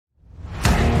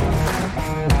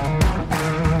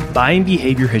Buying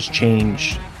behavior has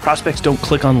changed. Prospects don't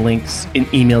click on links in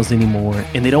emails anymore,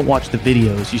 and they don't watch the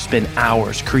videos you spend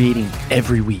hours creating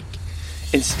every week.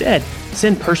 Instead,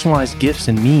 send personalized gifts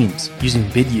and memes using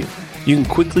Vidyou. You can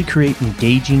quickly create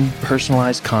engaging,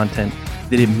 personalized content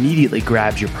that immediately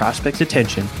grabs your prospect's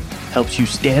attention, helps you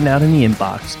stand out in the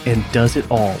inbox, and does it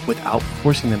all without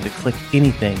forcing them to click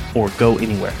anything or go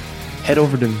anywhere. Head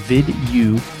over to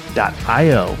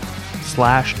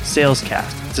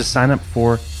vidyou.io/salescast to sign up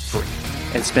for free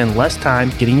and spend less time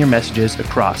getting your messages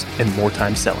across and more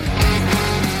time selling.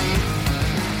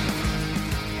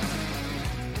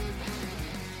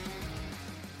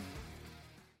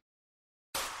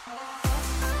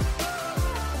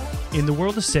 In the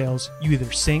world of sales, you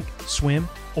either sink, swim,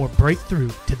 or break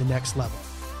through to the next level.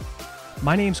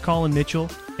 My name's Colin Mitchell,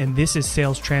 and this is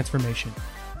Sales Transformation,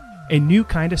 a new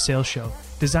kind of sales show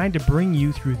designed to bring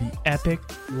you through the epic,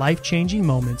 life-changing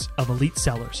moments of elite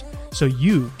sellers so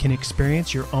you can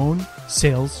experience your own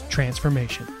sales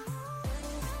transformation.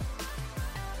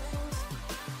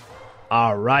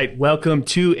 All right, welcome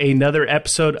to another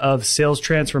episode of Sales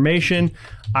Transformation.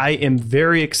 I am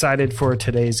very excited for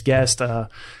today's guest.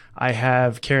 I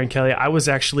have Karen Kelly. I was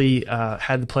actually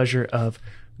had the pleasure of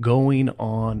going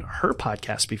on her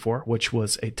podcast before, which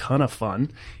was a ton of fun.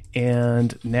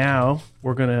 And now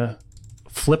we're going to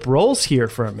flip roles here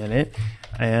for a minute,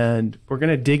 and we're going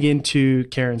to dig into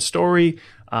Karen's story,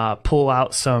 pull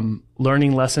out some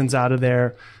learning lessons out of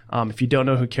there. If you don't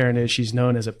know who Karen is, she's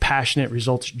known as a passionate,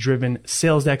 results-driven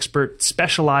sales expert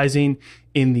specializing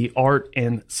in the art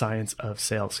and science of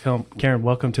sales. Karen,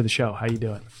 welcome to the show. How you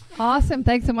doing? Awesome.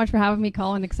 Thanks so much for having me,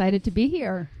 Colin. Excited to be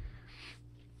here.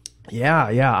 Yeah.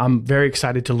 I'm very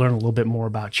excited to learn a little bit more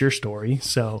about your story.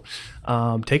 So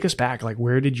take us back. Like,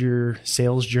 where did your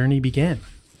sales journey begin?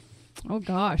 Oh,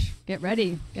 gosh. Get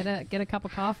ready. Get a cup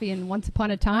of coffee and once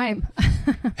upon a time.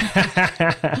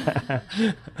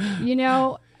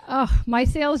 My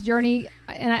sales journey,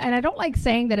 and I don't like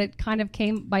saying that it kind of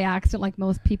came by accident like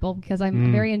most people, because I'm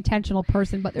a very intentional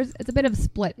person, but it's a bit of a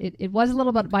split. It was a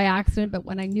little bit by accident, but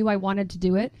when I knew I wanted to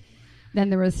do it, then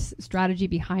there was strategy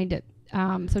behind it.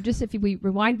 So just if we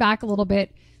rewind back a little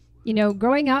bit,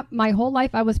 growing up, my whole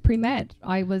life I was pre-med.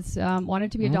 I was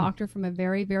wanted to be a doctor from a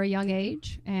very, very young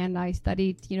age, and I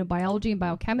studied, biology and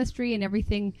biochemistry and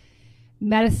everything,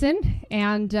 medicine.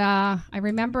 And I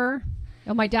remember,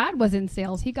 my dad was in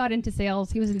sales. He got into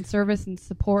sales. He was in service and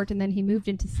support, and then he moved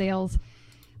into sales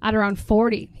at around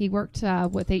 40. He worked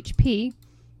with HP.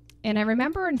 And I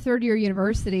remember in third year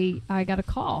university, I got a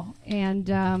call,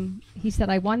 and he said,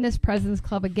 "I won this President's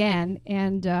Club again,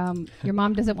 and your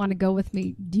mom doesn't want to go with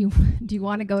me. Do you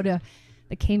want to go to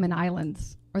the Cayman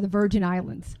Islands or the Virgin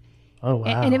Islands?" Oh,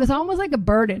 wow. And it was almost like a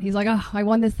burden. He's like, "Oh, I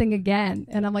won this thing again."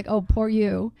 And I'm like, "Oh, poor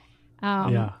you."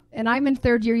 And I'm in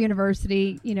third year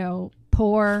university,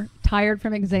 poor, tired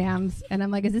from exams. And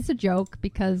I'm like, is this a joke?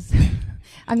 Because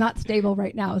I'm not stable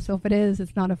right now. So if it is,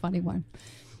 it's not a funny one.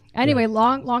 Anyway,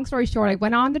 long story short, I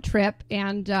went on the trip,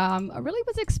 and I really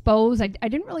was exposed. I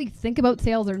didn't really think about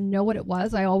sales or know what it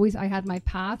was. I had my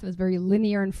path. It was very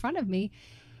linear in front of me.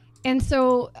 And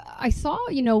so I saw,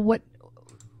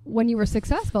 when you were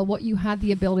successful, what you had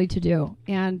the ability to do.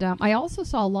 And I also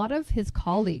saw a lot of his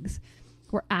colleagues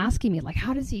were asking me, like,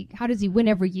 how does he win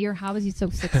every year? How is he so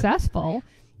successful?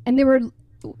 And they were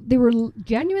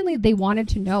genuinely, they wanted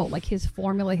to know, like, his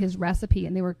formula, his recipe,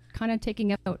 and they were kind of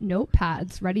taking out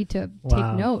notepads ready to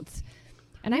take notes.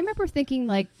 And I remember thinking,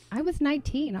 like, I was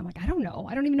 19. I'm like, I don't know.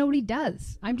 I don't even know what he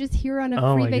does. I'm just here on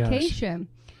a free vacation.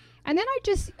 And then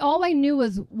all I knew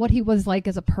was what he was like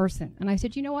as a person. And I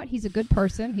said, you know what? He's a good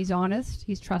person. He's honest.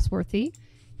 He's trustworthy.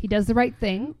 He does the right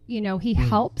thing. He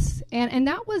helps. And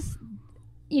that was,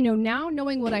 now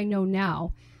knowing what I know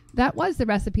now, that was the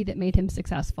recipe that made him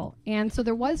successful. And so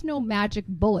there was no magic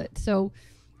bullet. So,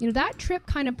 that trip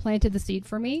kind of planted the seed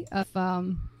for me of,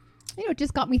 it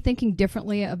just got me thinking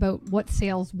differently about what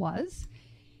sales was.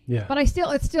 Yeah. But it's still,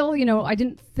 I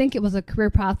didn't think it was a career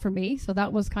path for me. So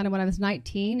that was kind of when I was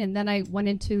 19. And then I went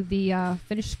into the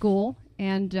finished school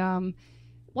and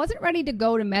wasn't ready to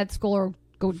go to med school or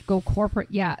go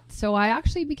corporate yet. So I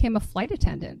actually became a flight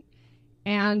attendant.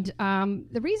 And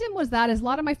the reason was that is a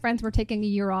lot of my friends were taking a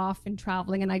year off and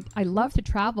traveling, and I love to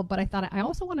travel, but I thought I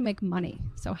also want to make money.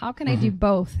 So how can I do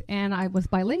both? And I was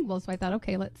bilingual, so I thought,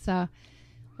 okay, let's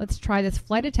try this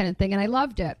flight attendant thing, and I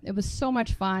loved it. It was so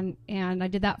much fun, and I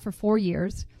did that for 4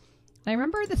 years. And I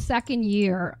remember the second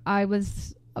year, I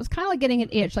was kind of like getting an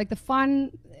itch, like the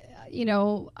fun.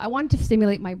 I wanted to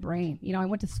stimulate my brain. I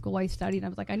went to school, I studied, and I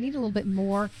was like, I need a little bit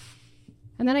more.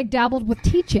 And then I dabbled with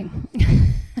teaching.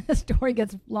 The story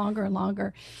gets longer and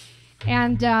longer.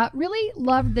 And really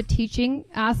loved the teaching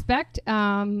aspect.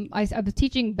 I was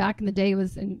teaching back in the day. It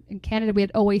was in Canada. We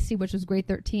had OAC, which was grade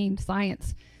 13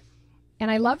 science. And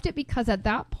I loved it because at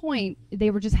that point, they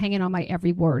were just hanging on my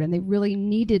every word. And they really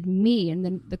needed me and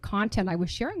then the content I was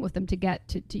sharing with them to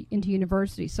get into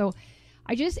university. So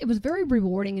it was very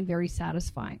rewarding and very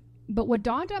satisfying. But what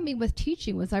dawned on me with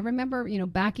teaching was I remember,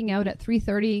 backing out at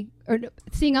 3:30 or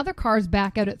seeing other cars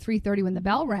back out at 3:30 when the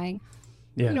bell rang.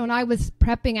 Yeah. And I was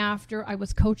prepping after I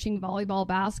was coaching volleyball,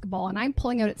 basketball, and I'm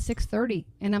pulling out at 6:30.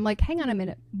 And I'm like, hang on a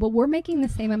minute, but we're making the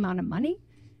same amount of money?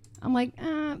 I'm like,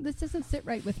 this doesn't sit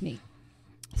right with me.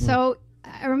 So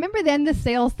I remember then the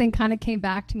sales thing kind of came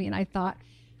back to me, and I thought,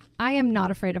 I am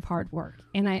not afraid of hard work.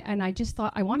 And I just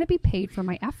thought I want to be paid for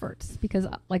my efforts because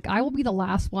I will be the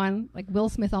last one, like Will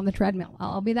Smith on the treadmill.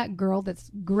 I'll be that girl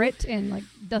that's grit and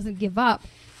doesn't give up.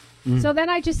 So then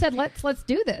I just said, let's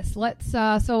do this.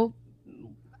 So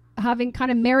having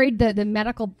kind of married the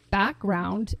medical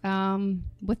background,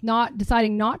 with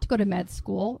deciding not to go to med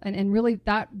school, and really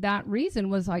that reason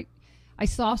was I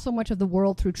saw so much of the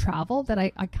world through travel that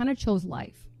I kind of chose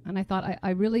life. And I thought I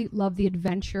really love the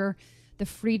adventure, the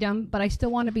freedom, but I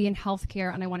still want to be in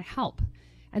healthcare and I want to help.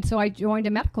 And so I joined a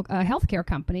healthcare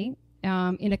company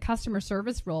in a customer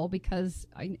service role because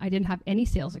I didn't have any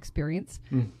sales experience.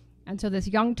 And so this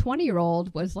young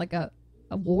 20-year-old was like a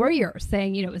warrior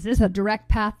saying, is this a direct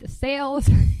path to sales?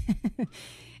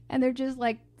 And they're just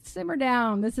like, simmer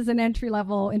down. This is an entry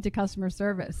level into customer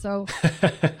service. So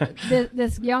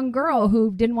this young girl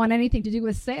who didn't want anything to do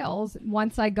with sales,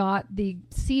 once I got the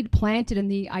seed planted in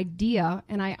the idea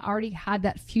and I already had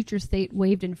that future state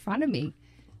waved in front of me,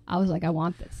 I was like, I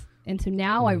want this. And so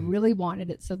now I really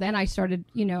wanted it. So then I started,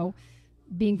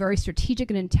 being very strategic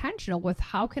and intentional with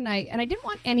how can and I didn't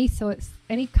want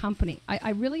any company. I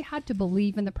really had to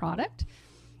believe in the product,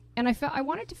 and I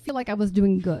wanted to feel like I was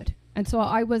doing good. And so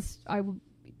I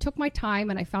took my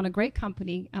time and I found a great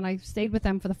company and I stayed with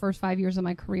them for the first 5 years of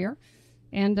my career.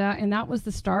 And that was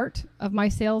the start of my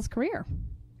sales career.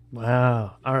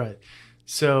 Wow. All right.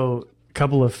 So a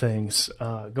couple of things,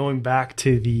 going back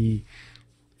to the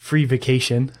free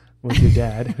vacation with your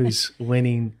dad, who's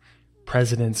winning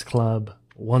President's Club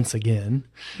once again.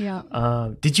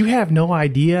 Yeah. Did you have no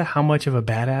idea how much of a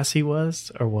badass he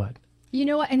was or what? You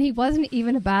know what? And he wasn't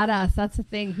even a badass. That's the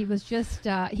thing. He was just,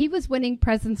 he was winning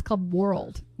President's Club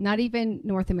World, not even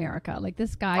North America. Like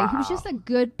this guy, he was just a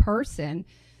good person.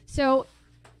 So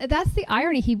that's the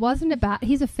irony. He wasn't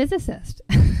he's a physicist.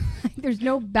 There's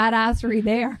no badassery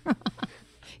there.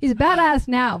 He's a badass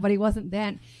now, but he wasn't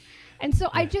then. And so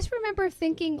I just remember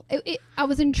thinking, I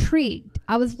was intrigued.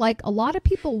 I was like, a lot of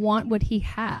people want what he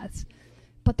has,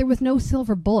 but there was no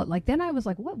silver bullet. Like then I was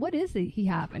like, what is it he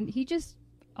have? And he just,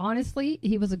 honestly,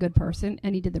 he was a good person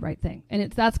and he did the right thing.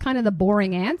 And that's kind of the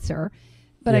boring answer.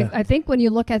 But yeah. I think when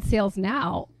you look at sales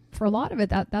now, for a lot of it,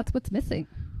 that's what's missing.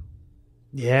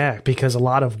 Yeah, because a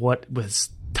lot of what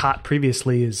was taught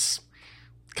previously is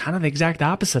kind of the exact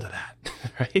opposite of that,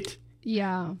 right?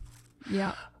 Yeah.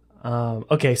 Yeah.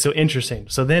 Okay, so interesting.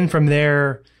 So then from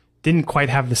there, didn't quite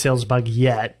have the sales bug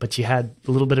yet, but you had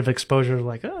a little bit of exposure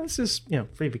like, oh, this is,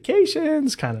 free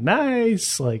vacations, kind of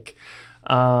nice. Like,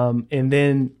 and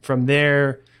then from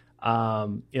there,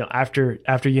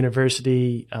 after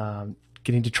university,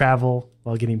 getting to travel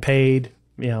while getting paid,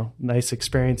 nice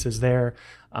experiences there.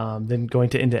 Then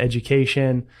going into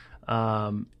education.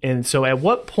 And so at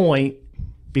what point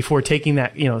before taking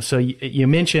that, so you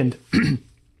mentioned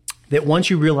that once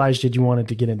you realized that you wanted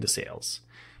to get into sales,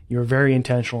 you were very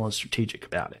intentional and strategic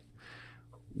about it.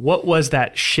 What was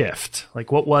that shift? Like,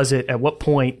 what was it at what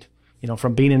point,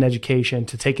 from being in education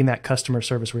to taking that customer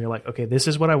service where you're like, okay, this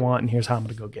is what I want and here's how I'm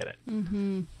going to go get it?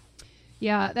 Mm-hmm.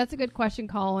 Yeah, that's a good question,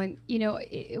 Colin.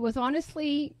 It was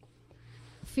honestly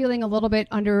feeling a little bit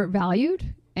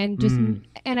undervalued and just,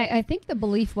 and I think the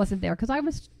belief wasn't there because I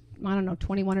was,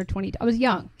 21 or 22. I was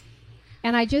young.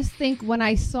 And I just think when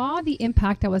I saw the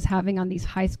impact I was having on these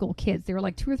high school kids, they were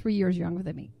like 2 or 3 years younger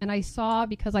than me. And I saw,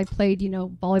 because I played,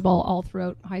 volleyball all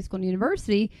throughout high school and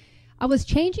university, I was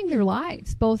changing their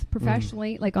lives, both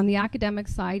professionally, like on the academic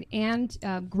side, and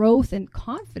growth and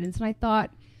confidence. And I thought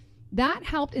that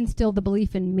helped instill the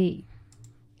belief in me.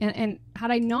 And had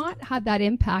I not had that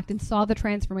impact and saw the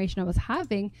transformation I was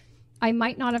having, I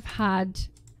might not have had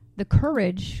the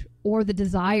courage or the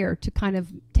desire to kind of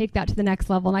take that to the next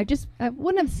level. And I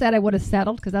wouldn't have said I would have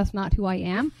settled because that's not who I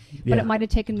am, but it might have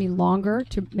taken me longer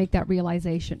to make that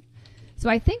realization. So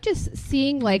I think just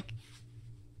seeing like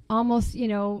almost,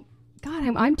 God,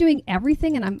 I'm doing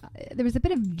everything. And there was a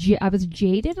bit of, I was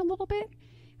jaded a little bit.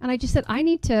 And I just said, I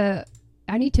need to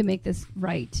I need to make this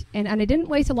right. And I didn't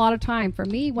waste a lot of time. For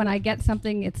me, when I get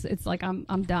something, it's like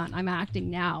I'm done. I'm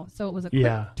acting now. So it was a quick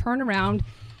turnaround.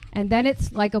 And then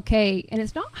it's like, okay, and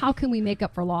it's not how can we make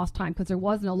up for lost time, because there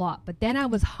wasn't a lot. But then I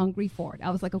was hungry for it. I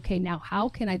was like, okay, now how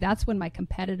can I? That's when my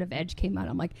competitive edge came out.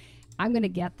 I'm like, I'm going to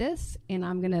get this, and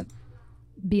I'm going to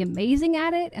be amazing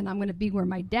at it, and I'm going to be where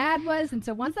my dad was. And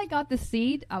so once I got the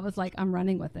seed, I was like, I'm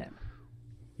running with it.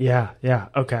 Yeah.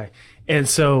 Okay. And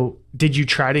so did you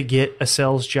try to get a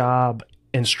sales job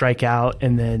and strike out,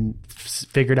 and then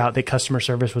figured out that customer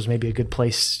service was maybe a good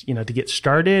place, to get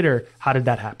started, or how did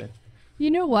that happen? You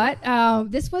know what? I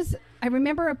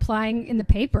remember applying in the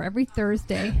paper every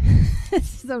Thursday. It's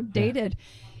so dated.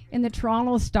 In the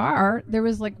Toronto Star, there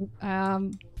was like,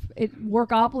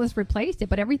 Workopolis replaced it,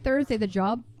 but every Thursday the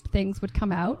job things would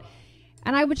come out.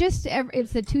 And I would it's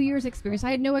a 2 years experience. I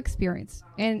had no experience.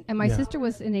 And my sister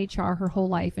was in HR her whole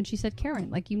life. And she said, Karen,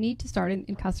 like, you need to start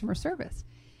in customer service.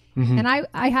 Mm-hmm. And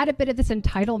I had a bit of this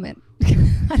entitlement.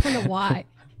 I don't know why.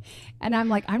 And I'm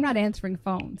like, I'm not answering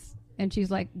phones. And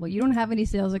she's like, well, you don't have any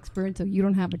sales experience, so you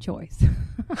don't have a choice.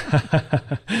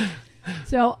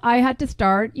 So I had to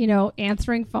start,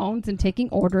 answering phones and taking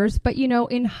orders. But,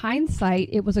 in hindsight,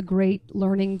 it was a great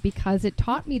learning because it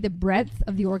taught me the breadth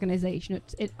of the organization.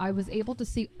 I was able to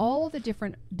see all the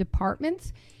different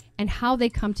departments and how they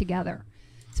come together.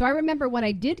 So I remember when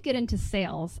I did get into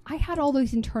sales, I had all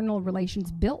those internal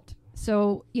relations built.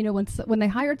 So, when they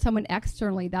hired someone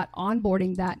externally, that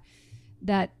onboarding, that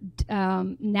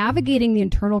navigating the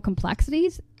internal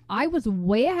complexities, I was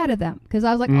way ahead of them because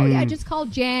I was like, oh yeah, I just called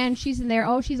Jan. She's in there.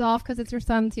 Oh, she's off because it's her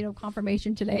son's,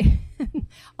 confirmation today.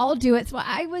 I'll do it. So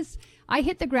I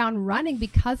hit the ground running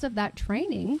because of that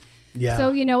training. Yeah.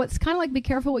 So, it's kind of like be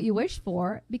careful what you wish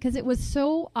for, because it was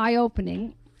so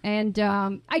eye-opening. And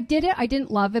I did it. I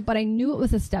didn't love it, but I knew it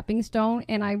was a stepping stone.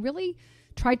 And I really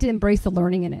tried to embrace the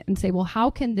learning in it and say, well, how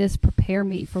can this prepare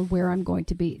me for where I'm going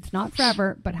to be? It's not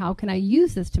forever, but how can I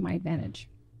use this to my advantage?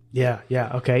 Yeah.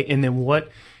 Okay. And then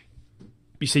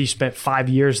you say you spent 5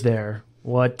 years there.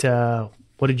 What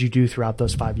did you do throughout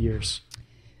those 5 years?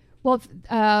 Well,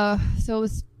 so it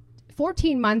was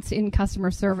 14 months in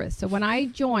customer service. So when I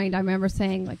joined, I remember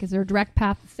saying, like, is there a direct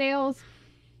path to sales?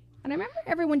 And I remember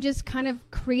everyone just kind of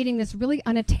creating this really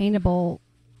unattainable,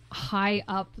 high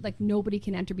up, like nobody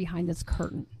can enter behind this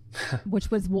curtain,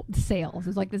 which was sales. It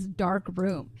was like this dark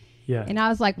room. Yeah. And I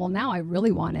was like, well, now I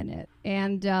really want in it.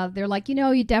 And they're like,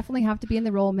 you definitely have to be in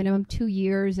the role minimum 2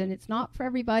 years, and it's not for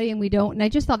everybody, and we don't. And I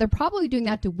just thought they're probably doing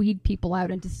that to weed people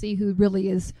out and to see who really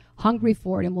is hungry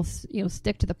for it and will,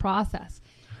 stick to the process.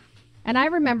 And I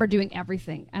remember doing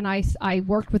everything. And I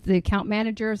worked with the account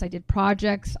managers. I did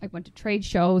projects. I went to trade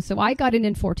shows. So I got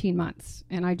in 14 months.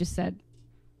 And I just said,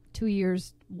 2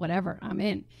 years, whatever, I'm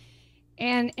in.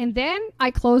 And then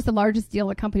I closed the largest deal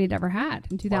the company had ever had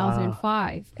in 2005.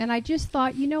 Wow. And I just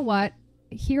thought, you know what?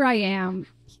 Here I am.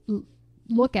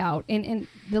 Look out. And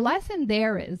the lesson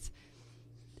there is,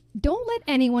 don't let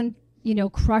anyone,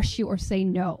 crush you or say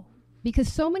no.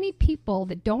 Because so many people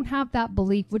that don't have that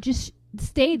belief would just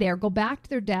stay there, go back to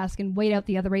their desk and wait out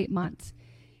the other 8 months.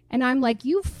 And I'm like,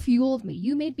 you fueled me.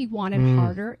 You made me want it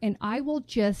harder, and I will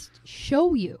just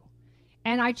show you.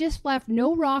 And I just left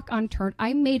no rock unturned.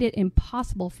 I made it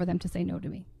impossible for them to say no to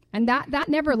me. And that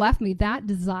never left me. That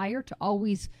desire to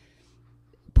always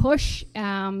push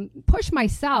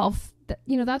myself,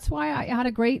 that's why I had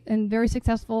a great and very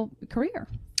successful career.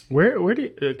 Where do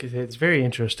you, cause it's very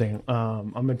interesting.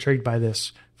 I'm intrigued by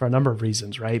this for a number of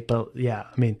reasons, right? But yeah,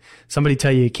 I mean, somebody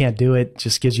tell you can't do it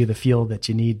just gives you the feel that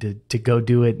you need to go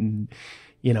do it and,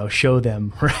 show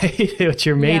them, right, what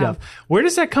you're made of. Where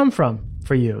does that come from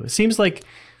for you? It seems like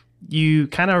you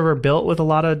kind of were built with a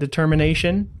lot of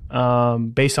determination,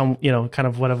 based on, kind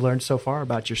of what I've learned so far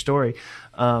about your story.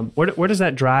 Where does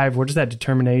that drive, where does that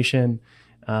determination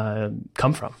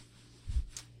come from?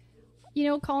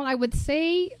 Colin, I would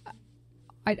say,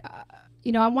 I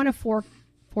wanted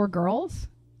four girls.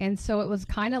 And so it was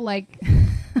kind of like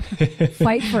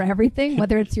fight for everything,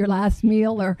 whether it's your last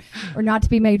meal or not to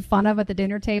be made fun of at the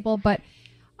dinner table. But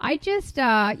I just,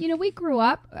 we grew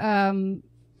up,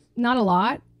 not a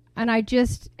lot. And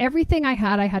everything I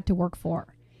had to work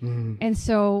for. Mm. And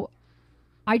so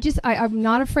I'm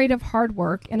not afraid of hard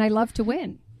work, and I love to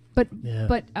win. But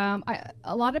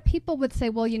a lot of people would say,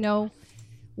 well,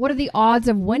 what are the odds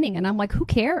of winning? And I'm like, who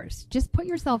cares? Just put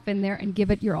yourself in there and give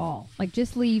it your all. Like,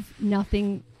 just leave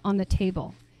nothing on the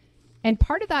table. And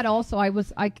part of that also, I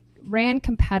ran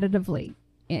competitively.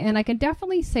 And I can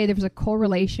definitely say there was a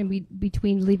correlation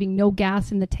between leaving no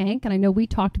gas in the tank. And I know we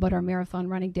talked about our marathon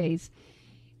running days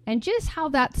and just how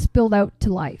that spilled out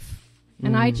to life.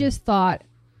 And I just thought,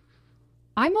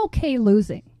 I'm okay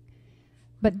losing,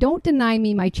 but don't deny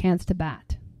me my chance to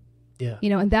bat. Yeah.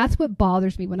 And that's what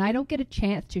bothers me when I don't get a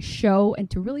chance to show and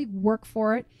to really work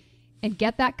for it and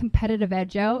get that competitive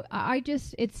edge out.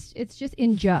 It's just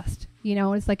unjust.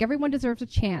 It's like everyone deserves a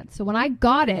chance. So when I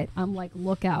got it, I'm like,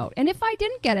 look out. And if I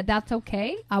didn't get it, that's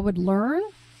okay. I would learn.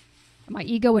 My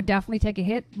ego would definitely take a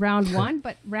hit round 1,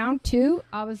 but round 2,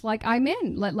 I was like, I'm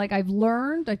in. Like I've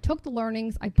learned, I took the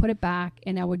learnings, I put it back,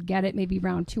 and I would get it maybe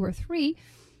round 2 or 3.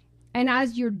 And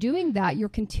as you're doing that, you're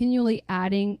continually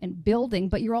adding and building,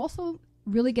 but you're also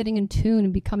really getting in tune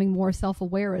and becoming more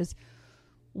self-aware as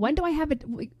when do I have it?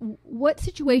 What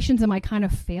situations am I kind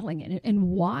of failing in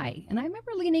and why? And I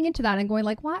remember leaning into that and going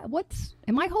like,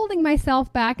 am I holding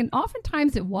myself back? And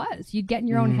oftentimes it was, you'd get in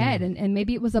your own head and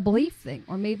maybe it was a belief thing,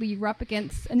 or maybe you were up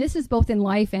against, and this is both in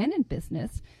life and in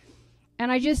business. And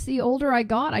the older I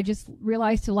got, I just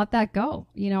realized to let that go.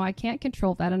 I can't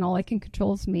control that, and all I can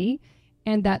control is me.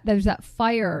 And that there's that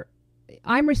fire.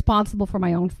 I'm responsible for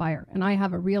my own fire, and I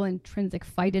have a real intrinsic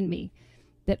fight in me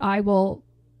that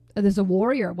there's a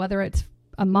warrior, whether it's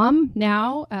a mom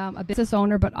now, a business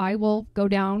owner, but I will go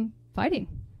down fighting.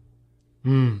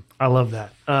 I love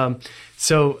that.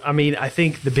 I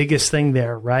think the biggest thing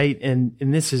there, right? And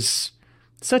this is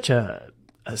such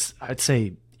I'd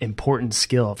say important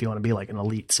skill if you want to be like an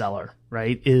elite seller,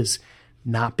 right? Is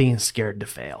not being scared to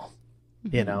fail,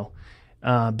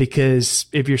 because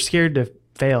if you're scared to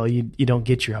fail, you don't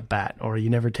get your at bat, or you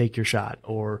never take your shot,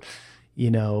 or,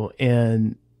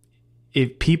 and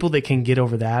if people that can get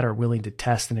over that are willing to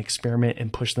test and experiment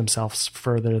and push themselves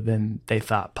further than they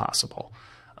thought possible,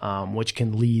 which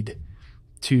can lead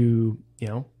to,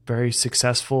 very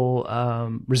successful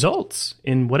results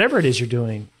in whatever it is you're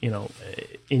doing,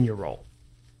 in your role.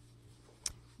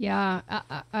 Yeah,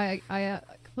 I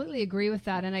completely agree with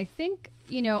that. And I think,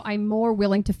 I'm more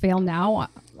willing to fail now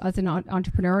as an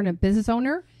entrepreneur and a business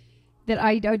owner. That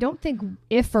I don't think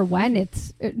if or when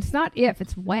it's not if,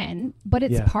 it's when, but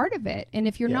it's part of it. And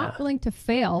if you're not willing to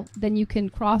fail, then you can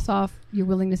cross off your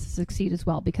willingness to succeed as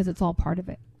well, because it's all part of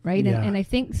it, right? Yeah. And I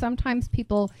think sometimes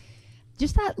people,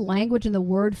 just that language and the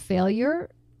word failure,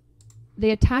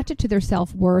 they attach it to their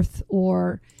self-worth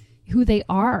or who they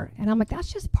are. And I'm like,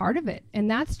 that's just part of it. And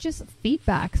that's just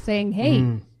feedback saying,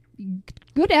 hey,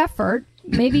 good effort,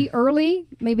 maybe early,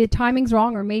 maybe the timing's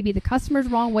wrong, or maybe the customer's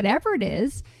wrong, whatever it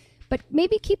is. But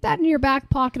maybe keep that in your back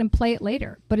pocket and play it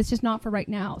later. But it's just not for right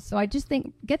now. So I just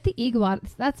think get the ego out.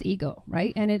 That's ego,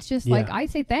 right? And it's just like, I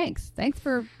say thanks. Thanks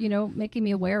for, making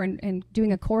me aware and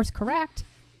doing a course correct.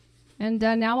 And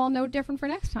now I'll know different for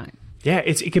next time. Yeah,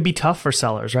 it could be tough for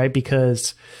sellers, right?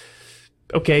 Because,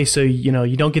 okay, so,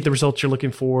 you don't get the results you're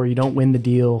looking for. You don't win the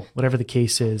deal, whatever the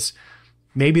case is.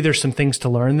 Maybe there's some things to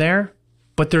learn there.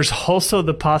 But there's also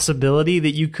the possibility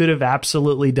that you could have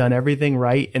absolutely done everything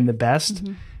right and the best.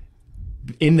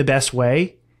 In the best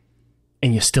way,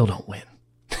 and you still don't win.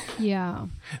 Yeah.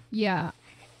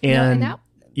 And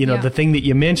the thing that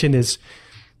you mentioned is,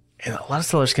 and a lot of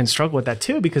sellers can struggle with that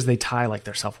too, because they tie like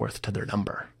their self-worth to their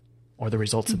number or the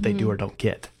results that they do or don't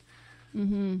get.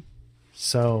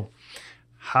 So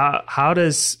how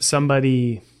does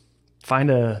somebody find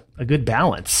a good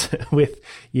balance with,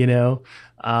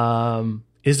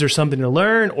 is there something to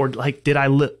learn, or like, did I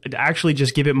actually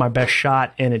just give it my best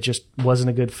shot and it just wasn't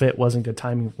a good fit, wasn't good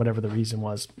timing, whatever the reason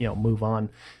was, move on,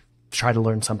 try to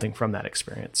learn something from that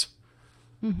experience.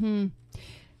 I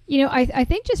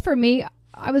think just for me,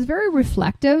 I was very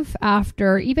reflective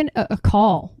after even a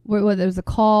call, whether it was a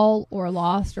call or a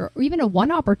loss or even a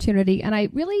one opportunity. And I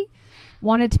really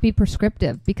wanted to be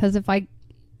prescriptive, because if I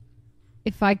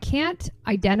can't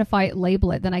identify it,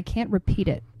 label it, then I can't repeat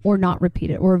it or not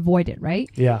repeat it or avoid it, right?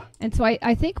 Yeah. And so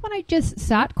I think when I just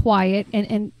sat quiet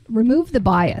and removed the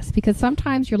bias, because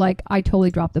sometimes you're like, I totally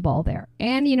dropped the ball there.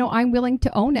 And, I'm willing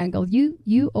to own it and go, you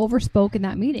overspoke in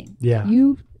that meeting. Yeah.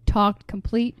 You talked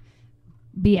complete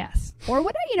BS or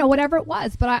whatever it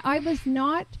was. But I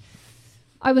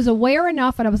was aware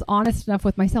enough and I was honest enough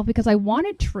with myself, because I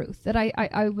wanted truth that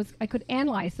I could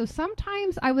analyze. So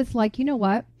sometimes I was like, you know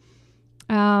what?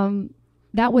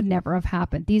 That would never have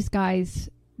happened. These guys,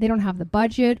 they don't have the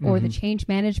budget, or the change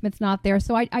management's not there.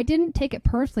 So I didn't take it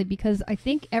personally, because I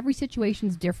think every situation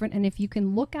is different. And if you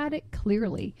can look at it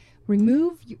clearly,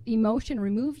 remove emotion,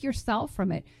 remove yourself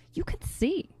from it, you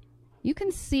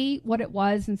can see what it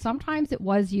was. And sometimes it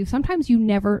was you. Sometimes you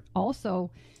never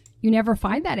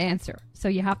find that answer. So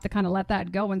you have to kind of let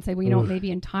that go and say, well,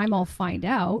 maybe in time I'll find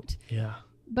out. Yeah.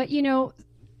 But, you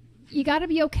got to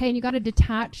be okay, and you got to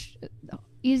detach.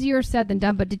 Easier said than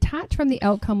done, but detach from the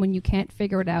outcome when you can't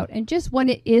figure it out. And just when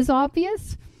it is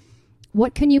obvious,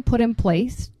 what can you put in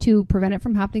place to prevent it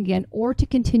from happening again, or to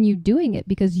continue doing it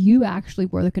because you actually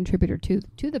were the contributor to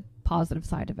the positive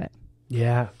side of it.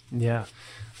 Yeah.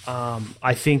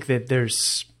 I think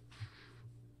that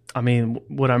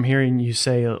what I'm hearing you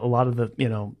say, a lot of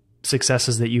the,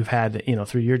 successes that you've had,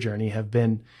 through your journey have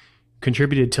been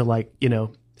contributed to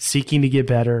seeking to get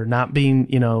better, not being,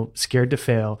 scared to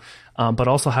fail, but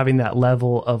also having that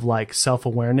level of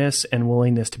self-awareness and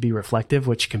willingness to be reflective,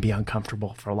 which can be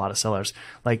uncomfortable for a lot of sellers.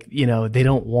 They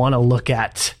don't want to look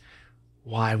at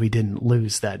why we didn't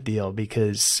lose that deal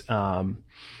because,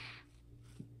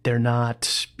 they're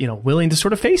not, willing to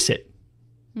sort of face it.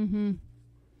 Mm-hmm.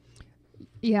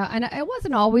 Yeah. And I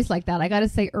wasn't always like that. I got to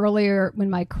say, earlier in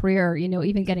my career,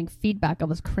 even getting feedback, I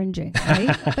was cringing,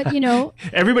 right? But,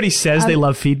 everybody says they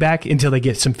love feedback until they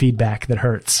get some feedback that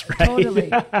hurts, right?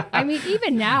 Totally. I mean,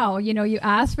 even now, you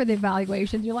ask for the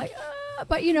evaluations, you're like,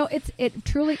 but it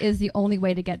truly is the only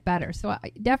way to get better. So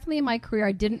definitely in my career,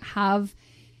 I didn't have,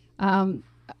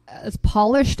 as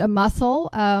polished a muscle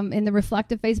in the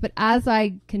reflective phase, but as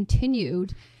I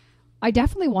continued, I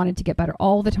definitely wanted to get better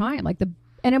all the time.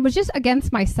 And it was just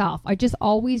against myself. I just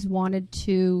always wanted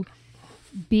to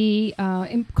be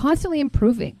constantly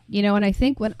improving, and I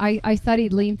think when I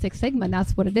studied Lean Six Sigma, and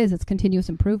that's what it is. It's continuous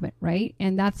improvement, right?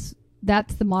 And that's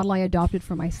the model I adopted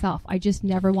for myself. I just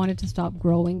never wanted to stop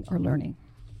growing or learning.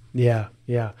 Yeah.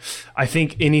 I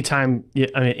think anytime,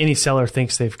 any seller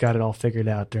thinks they've got it all figured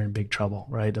out, they're in big trouble,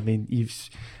 right? I mean,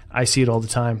 I see it all the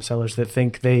time. Sellers that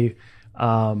think they,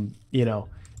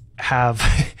 have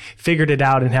figured it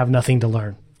out and have nothing to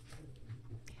learn.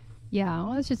 Yeah,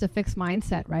 well, it's just a fixed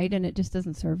mindset, right? And it just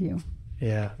doesn't serve you.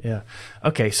 Yeah.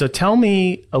 Okay, so tell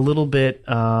me a little bit,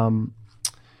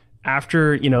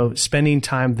 after, spending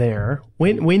time there,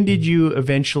 when did you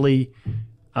eventually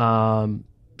start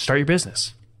your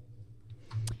business?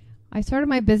 I started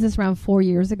my business around 4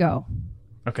 years ago.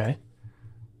 Okay.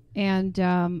 And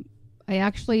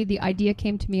the idea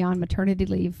came to me on maternity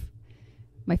leave,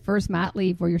 my first mat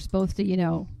leave, where you're supposed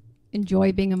to,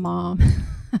 enjoy being a mom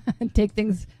and take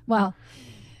things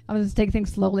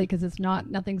slowly because it's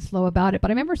nothing slow about it. But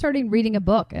I remember reading a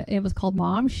book. It was called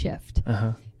Mom Shift.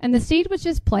 Uh-huh. And the seed was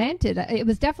just planted. It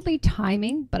was definitely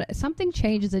timing, but something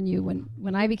changes in you.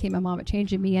 When I became a mom, it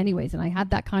changed in me anyways. And I had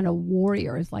that kind of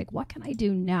warrior. It's like, what can I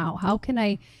do now? How can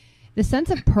the sense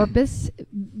of purpose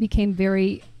became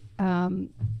very,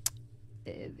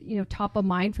 top of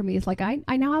mind for me. It's like, I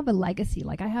now have a legacy.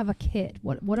 Like, I have a kid.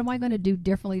 What am I going to do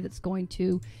differently that's going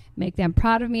to make them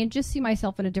proud of me and just see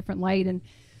myself in a different light? And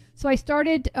so I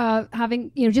started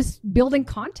having, just building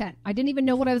content. I didn't even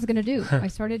know what I was going to do. I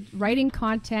started writing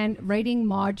content, writing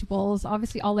modules.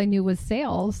 Obviously, all I knew was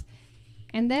sales.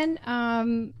 And then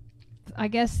I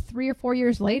guess 3 or 4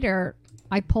 years later,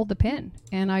 I pulled the pin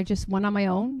and I just went on my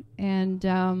own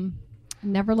and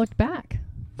never looked back.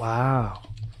 Wow.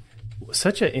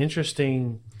 Such an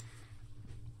interesting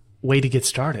way to get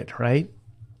started, right?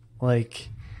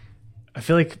 I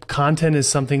feel like content is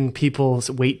something people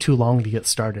wait too long to get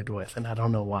started with, and I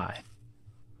don't know why.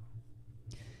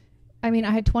 I mean,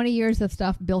 I had 20 years of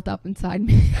stuff built up inside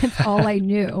me. That's all I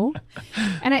knew.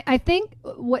 And I think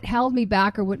what held me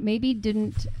back, or what maybe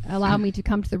didn't allow me to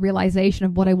come to the realization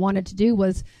of what I wanted to do,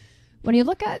 was when you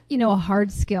look at, a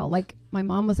hard skill, like my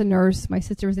mom was a nurse, my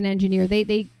sister was an engineer,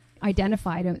 they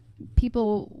identified it.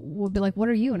 People would be like, what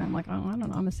are you? And I'm like, oh, I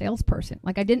don't know. I'm a salesperson.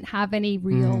 Like, I didn't have any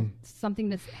real something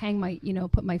to hang my,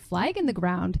 put my flag in the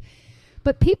ground.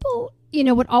 But people,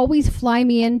 would always fly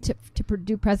me in to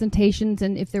do presentations.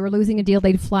 And if they were losing a deal,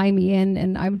 they'd fly me in.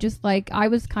 And I'm just like, I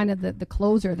was kind of the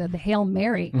closer, the Hail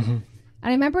Mary. Mm-hmm. And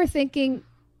I remember thinking,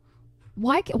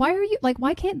 why are you, like,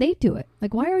 why can't they do it?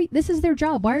 Like, why are you, this is their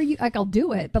job. Why are you, like, I'll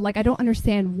do it. But, like, I don't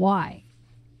understand why.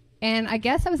 And I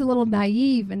guess I was a little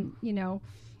naive and,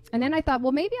 and then I thought,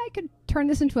 well, maybe I could turn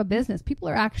this into a business. People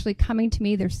are actually coming to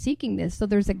me. They're seeking this. So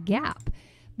there's a gap.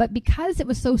 But because it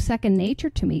was so second nature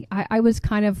to me, I was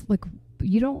kind of like,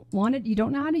 you don't want it. You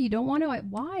don't know how to, you don't want to.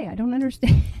 Why? I don't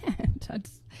understand.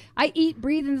 I eat,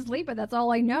 breathe, and sleep, but that's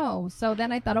all I know. So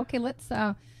then I thought, okay, let's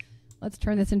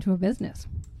turn this into a business.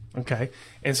 Okay.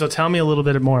 And so tell me a little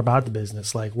bit more about the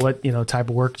business. Like, what, type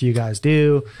of work do you guys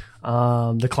do?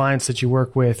 The clients that you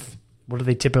work with, what are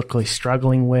they typically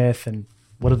struggling with? And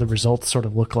what do the results sort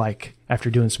of look like after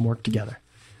doing some work together?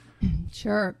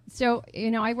 Sure. So,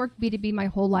 I worked B2B my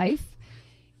whole life,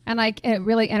 and I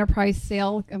really enterprise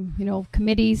sale,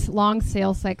 committees, long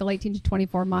sales cycle, 18 to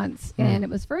 24 months. And it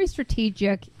was very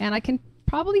strategic. And I can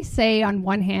probably say on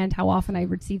one hand how often I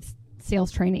received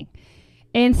sales training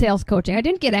and sales coaching. I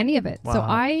didn't get any of it. Wow. So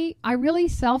I really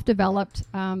self-developed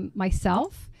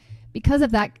myself because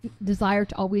of that desire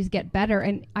to always get better.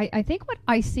 And I think what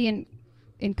I see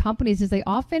in companies is they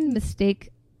often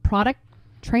mistake product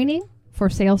training for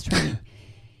sales training.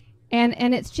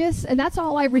 And it's just, and that's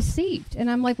all I received.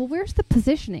 And I'm like, well, where's the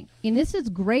positioning? And this is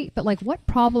great, but like, what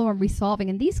problem are we solving?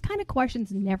 And these kind of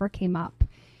questions never came up.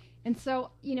 And so,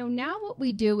 now what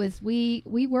we do is we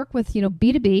work with,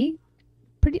 B2B.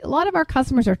 A lot of our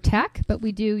customers are tech, but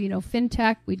we do,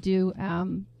 fintech, we do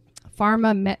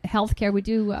pharma, healthcare, we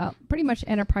do pretty much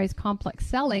enterprise complex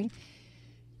selling.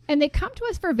 And they come to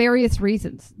us for various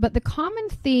reasons. But the common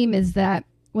theme is that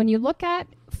when you look at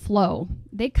flow,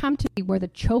 they come to me where the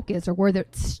choke is or where they're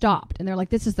stopped. And they're like,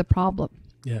 this is the problem.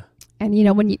 Yeah. And,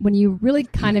 when you really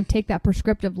kind of take that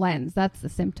prescriptive lens, that's the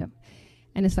symptom.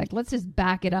 And it's like, let's just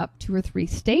back it up 2 or 3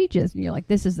 stages. And you're like,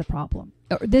 this is the problem.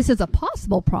 Or this is a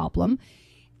possible problem.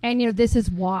 And, this is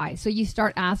why. So you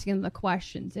start asking them the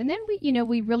questions. And then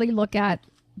we really look at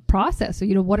process. So,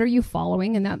 what are you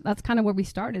following? And that's kind of where we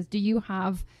start is, do you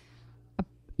have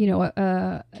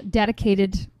a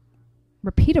dedicated,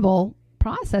 repeatable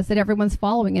process that everyone's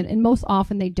following? And most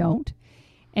often they don't.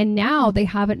 And now they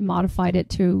haven't modified it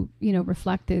to,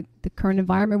 reflect the current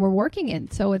environment we're working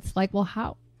in. So it's like, well,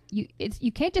 how?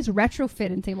 You can't just retrofit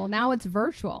and say, well, now it's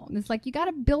virtual. And it's like, you got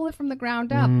to build it from the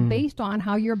ground up based on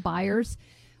how your buyers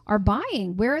are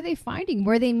buying. Where are they finding?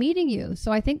 Where are they meeting you?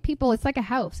 So I think it's like a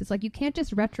house. It's like, you can't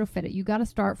just retrofit it. You got to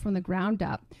start from the ground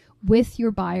up with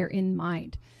your buyer in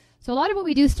mind. So a lot of what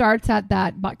we do starts at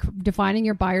that, defining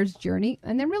your buyer's journey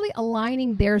and then really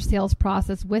aligning their sales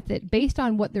process with it based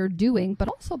on what they're doing, but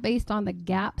also based on the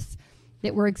gaps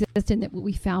that were existing that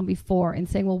we found before, and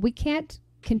saying, well, we can't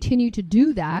continue to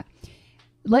do that.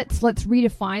 Let's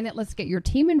redefine it. Let's get your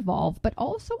team involved, but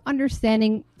also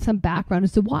understanding some background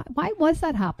as to why was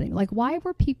that happening? Like, why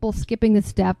were people skipping the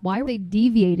step? Why were they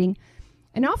deviating?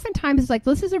 And oftentimes it's like,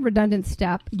 this is a redundant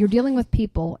step. You're dealing with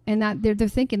people and that they're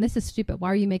thinking, this is stupid. Why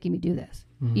are you making me do this?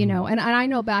 And I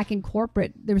know back in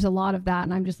corporate, there's a lot of that.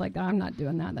 And I'm just like, I'm not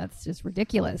doing that. That's just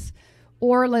ridiculous.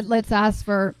 Or let's ask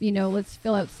for, let's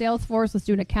fill out Salesforce. Let's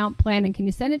do an account plan. And can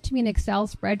you send it to me in an Excel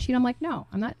spreadsheet? I'm like, no,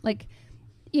 I'm not. Like,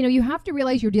 you have to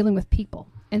realize you're dealing with people.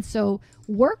 And so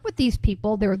work with these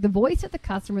people. They're the voice of the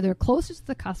customer. They're closest to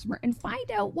the customer, and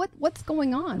find out what's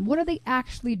going on. What are they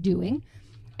actually doing?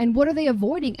 And what are they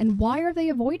avoiding? And why are they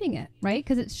avoiding it? Right?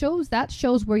 Because that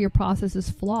shows where your process is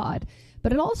flawed.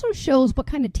 But it also shows what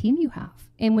kind of team you have.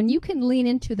 And when you can lean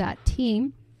into that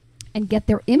team and get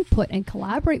their input and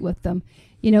collaborate with them,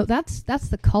 that's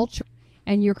the culture.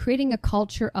 And you're creating a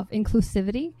culture of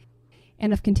inclusivity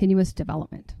and of continuous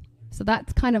development. So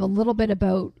that's kind of a little bit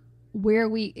about where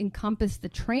we encompass the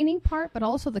training part, but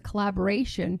also the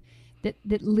collaboration that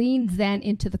leans then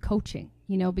into the coaching,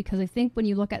 because I think when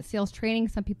you look at sales training,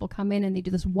 some people come in and they do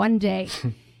this one day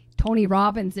Tony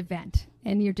Robbins event.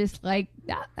 And you're just like,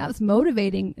 that was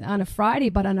motivating on a Friday,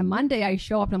 but on a Monday I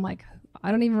show up and I'm like, I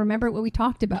don't even remember what we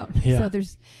talked about. Yeah. So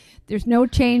there's no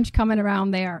change coming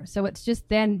around there. So it's just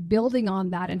then building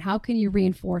on that, and how can you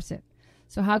reinforce it?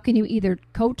 So how can you either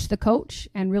coach the coach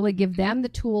and really give them the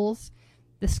tools,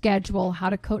 the schedule, how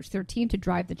to coach their team to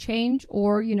drive the change,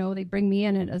 or, they bring me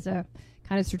in as a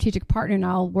kind of strategic partner and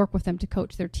I'll work with them to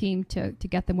coach their team to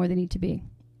get them where they need to be.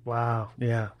 Wow.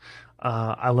 Yeah.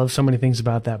 I love so many things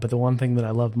about that. But the one thing that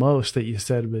I love most that you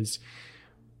said was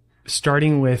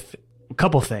starting with a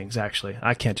couple things, actually.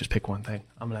 I can't just pick one thing.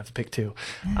 I'm going to have to pick 2.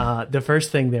 The first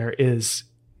thing there is,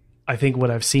 I think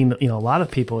what I've seen, a lot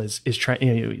of people is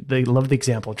trying, they love the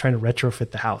example of trying to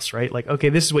retrofit the house, right? Like, okay,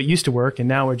 this is what used to work, and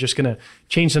now we're just going to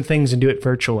change some things and do it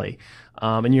virtually.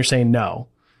 And you're saying, no,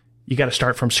 you got to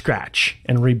start from scratch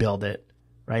and rebuild it,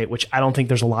 right? Which I don't think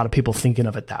there's a lot of people thinking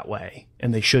of it that way,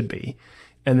 and they should be.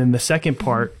 And then the second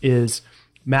part is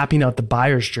mapping out the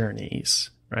buyer's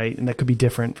journeys, right? And that could be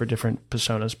different for different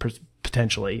personas,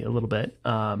 potentially a little bit.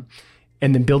 And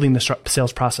then building the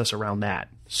sales process around that.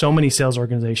 So many sales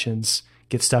organizations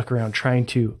get stuck around trying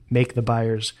to make the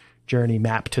buyer's journey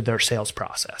map to their sales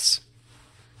process.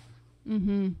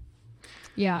 Mm-hmm.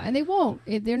 Yeah, and they won't.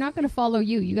 They're not going to follow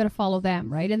you. You got to follow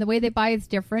them, right? And the way they buy is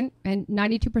different. And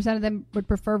 92% of them would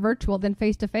prefer virtual than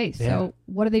face-to-face. Yeah. So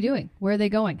what are they doing? Where are they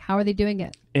going? How are they doing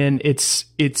it? And it's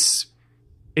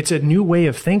a new way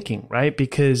of thinking, right?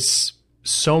 Because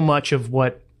so much of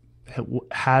what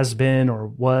has been or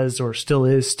was or still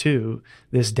is to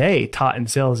this day taught in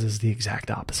sales is the exact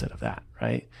opposite of that,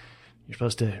 right? You're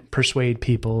supposed to persuade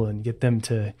people and get them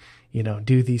to,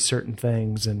 do these certain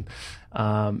things, and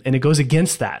it goes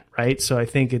against that, right? So I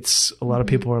think it's a lot of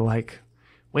people are like,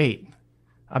 wait,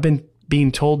 I've been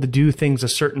being told to do things a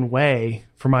certain way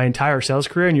for my entire sales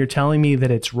career, and you're telling me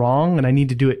that it's wrong and I need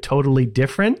to do it totally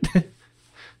different.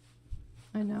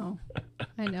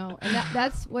 know. And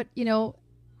that's what,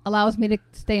 allows me to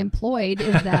stay employed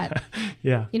is that,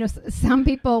 some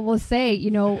people will say,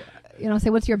 say,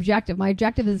 what's your objective? My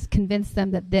objective is convince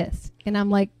them that this. And I'm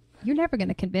like, you're never going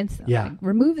to convince them. Yeah. Like,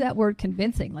 remove that word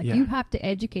convincing. Like you have to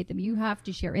educate them. You have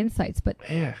to share insights. But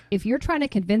if you're trying to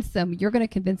convince them, you're going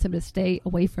to convince them to stay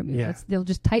away from you. Yeah. They'll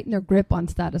just tighten their grip on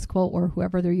status quo or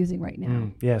whoever they're using right now.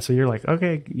 Yeah. So you're like,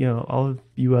 okay, all of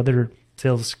you other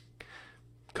sales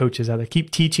coaches out there,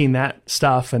 keep teaching that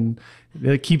stuff, and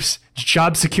it keeps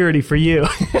job security for you.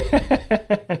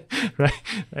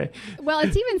 right. Well,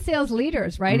 it's even sales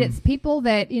leaders, right? It's people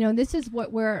that, this is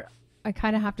where I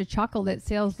kind of have to chuckle that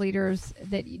sales leaders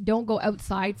that don't go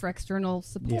outside for external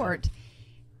support.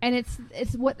 And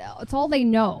it's all they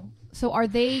know. So are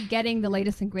they getting the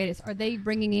latest and greatest? Are they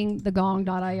bringing in the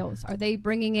gong.ios? Are they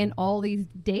bringing in all these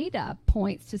data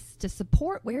points to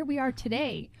support where we are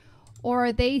today? Or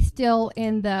are they still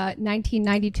in the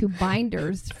 1992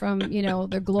 binders from,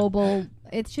 their global,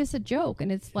 it's just a joke.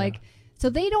 And it's like, so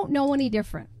they don't know any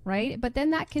different, right? But then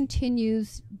that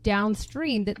continues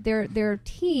downstream that their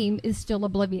team is still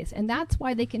oblivious. And that's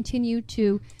why they continue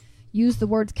to use the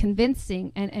words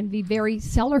convincing and be very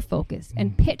seller focused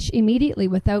and pitch immediately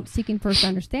without seeking first to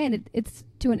understand. It's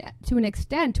to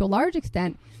a large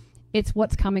extent, it's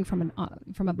what's coming from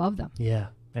above them. Yeah.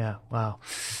 Wow.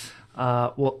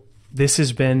 Well, this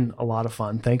has been a lot of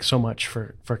fun. Thanks so much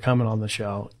for coming on the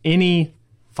show. Any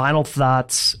final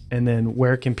thoughts, and then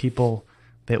where can people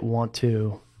that want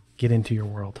to get into your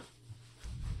world?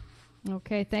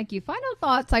 Okay, thank you. Final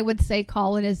thoughts, I would say,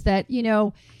 Colin, is that,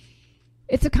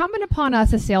 it's incumbent upon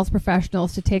us as sales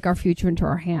professionals to take our future into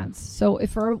our hands. So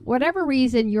if for whatever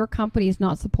reason your company is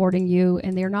not supporting you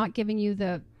and they're not giving you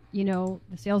the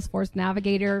Salesforce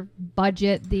Navigator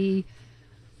budget, any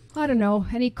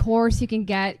course you can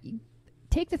get,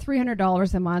 take the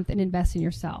 $300 a month and invest in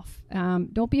yourself.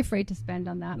 Don't be afraid to spend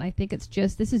on that. And I think it's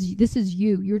just, this is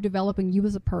you. You're developing you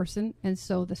as a person. And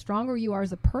so the stronger you are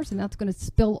as a person, that's going to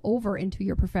spill over into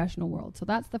your professional world. So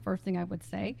that's the first thing I would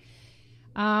say.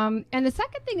 And the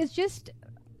second thing is just,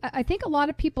 I think a lot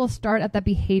of people start at the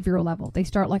behavioral level. They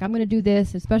start like, I'm going to do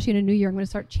this, especially in a new year, I'm going to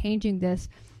start changing this.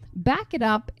 Back it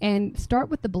up and start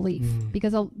with the belief,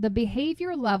 because the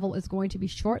behavior level is going to be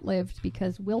short-lived,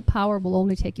 because willpower will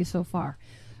only take you so far.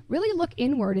 Really look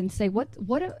inward and say, what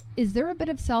is there a bit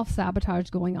of self-sabotage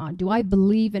going on? Do I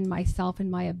believe in myself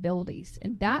and my abilities?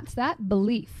 And that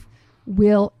belief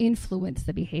will influence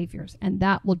the behaviors, and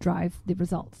that will drive the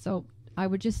results. So I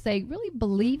would just say, really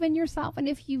believe in yourself. And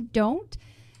if you don't,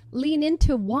 lean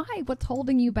into what's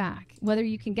holding you back. Whether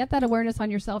you can get that awareness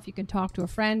on yourself, you can talk to a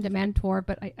friend, a mentor,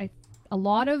 but a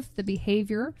lot of the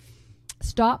behavior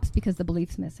stops because the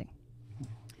belief's missing.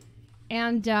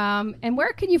 And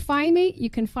where can you find me? You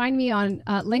can find me on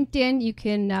LinkedIn. You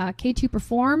can, K2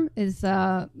 Perform is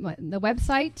the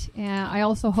website. I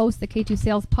also host the K2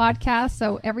 Sales podcast.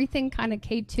 So everything kind of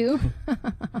K2,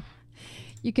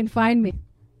 you can find me.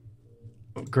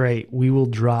 Great. We will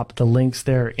drop the links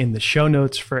there in the show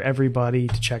notes for everybody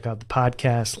to check out the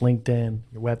podcast, LinkedIn,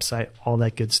 your website, all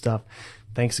that good stuff.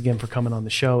 Thanks again for coming on the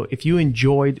show. If you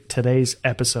enjoyed today's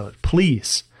episode,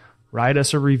 please write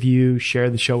us a review, share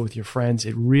the show with your friends.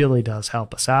 It really does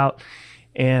help us out.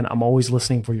 And I'm always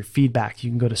listening for your feedback.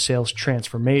 You can go to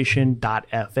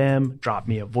salestransformation.fm, drop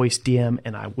me a voice DM,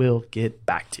 and I will get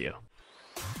back to you.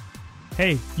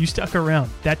 Hey, you stuck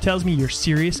around. That tells me you're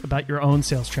serious about your own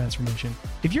sales transformation.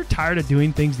 If you're tired of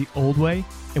doing things the old way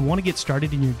and want to get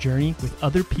started in your journey with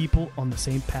other people on the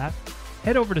same path,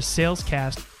 head over to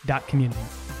salescast.community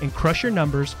and crush your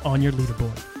numbers on your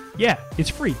leaderboard. Yeah, it's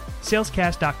free,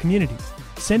 salescast.community.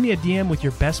 Send me a DM with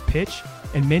your best pitch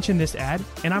and mention this ad,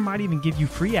 and I might even give you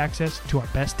free access to our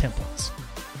best templates.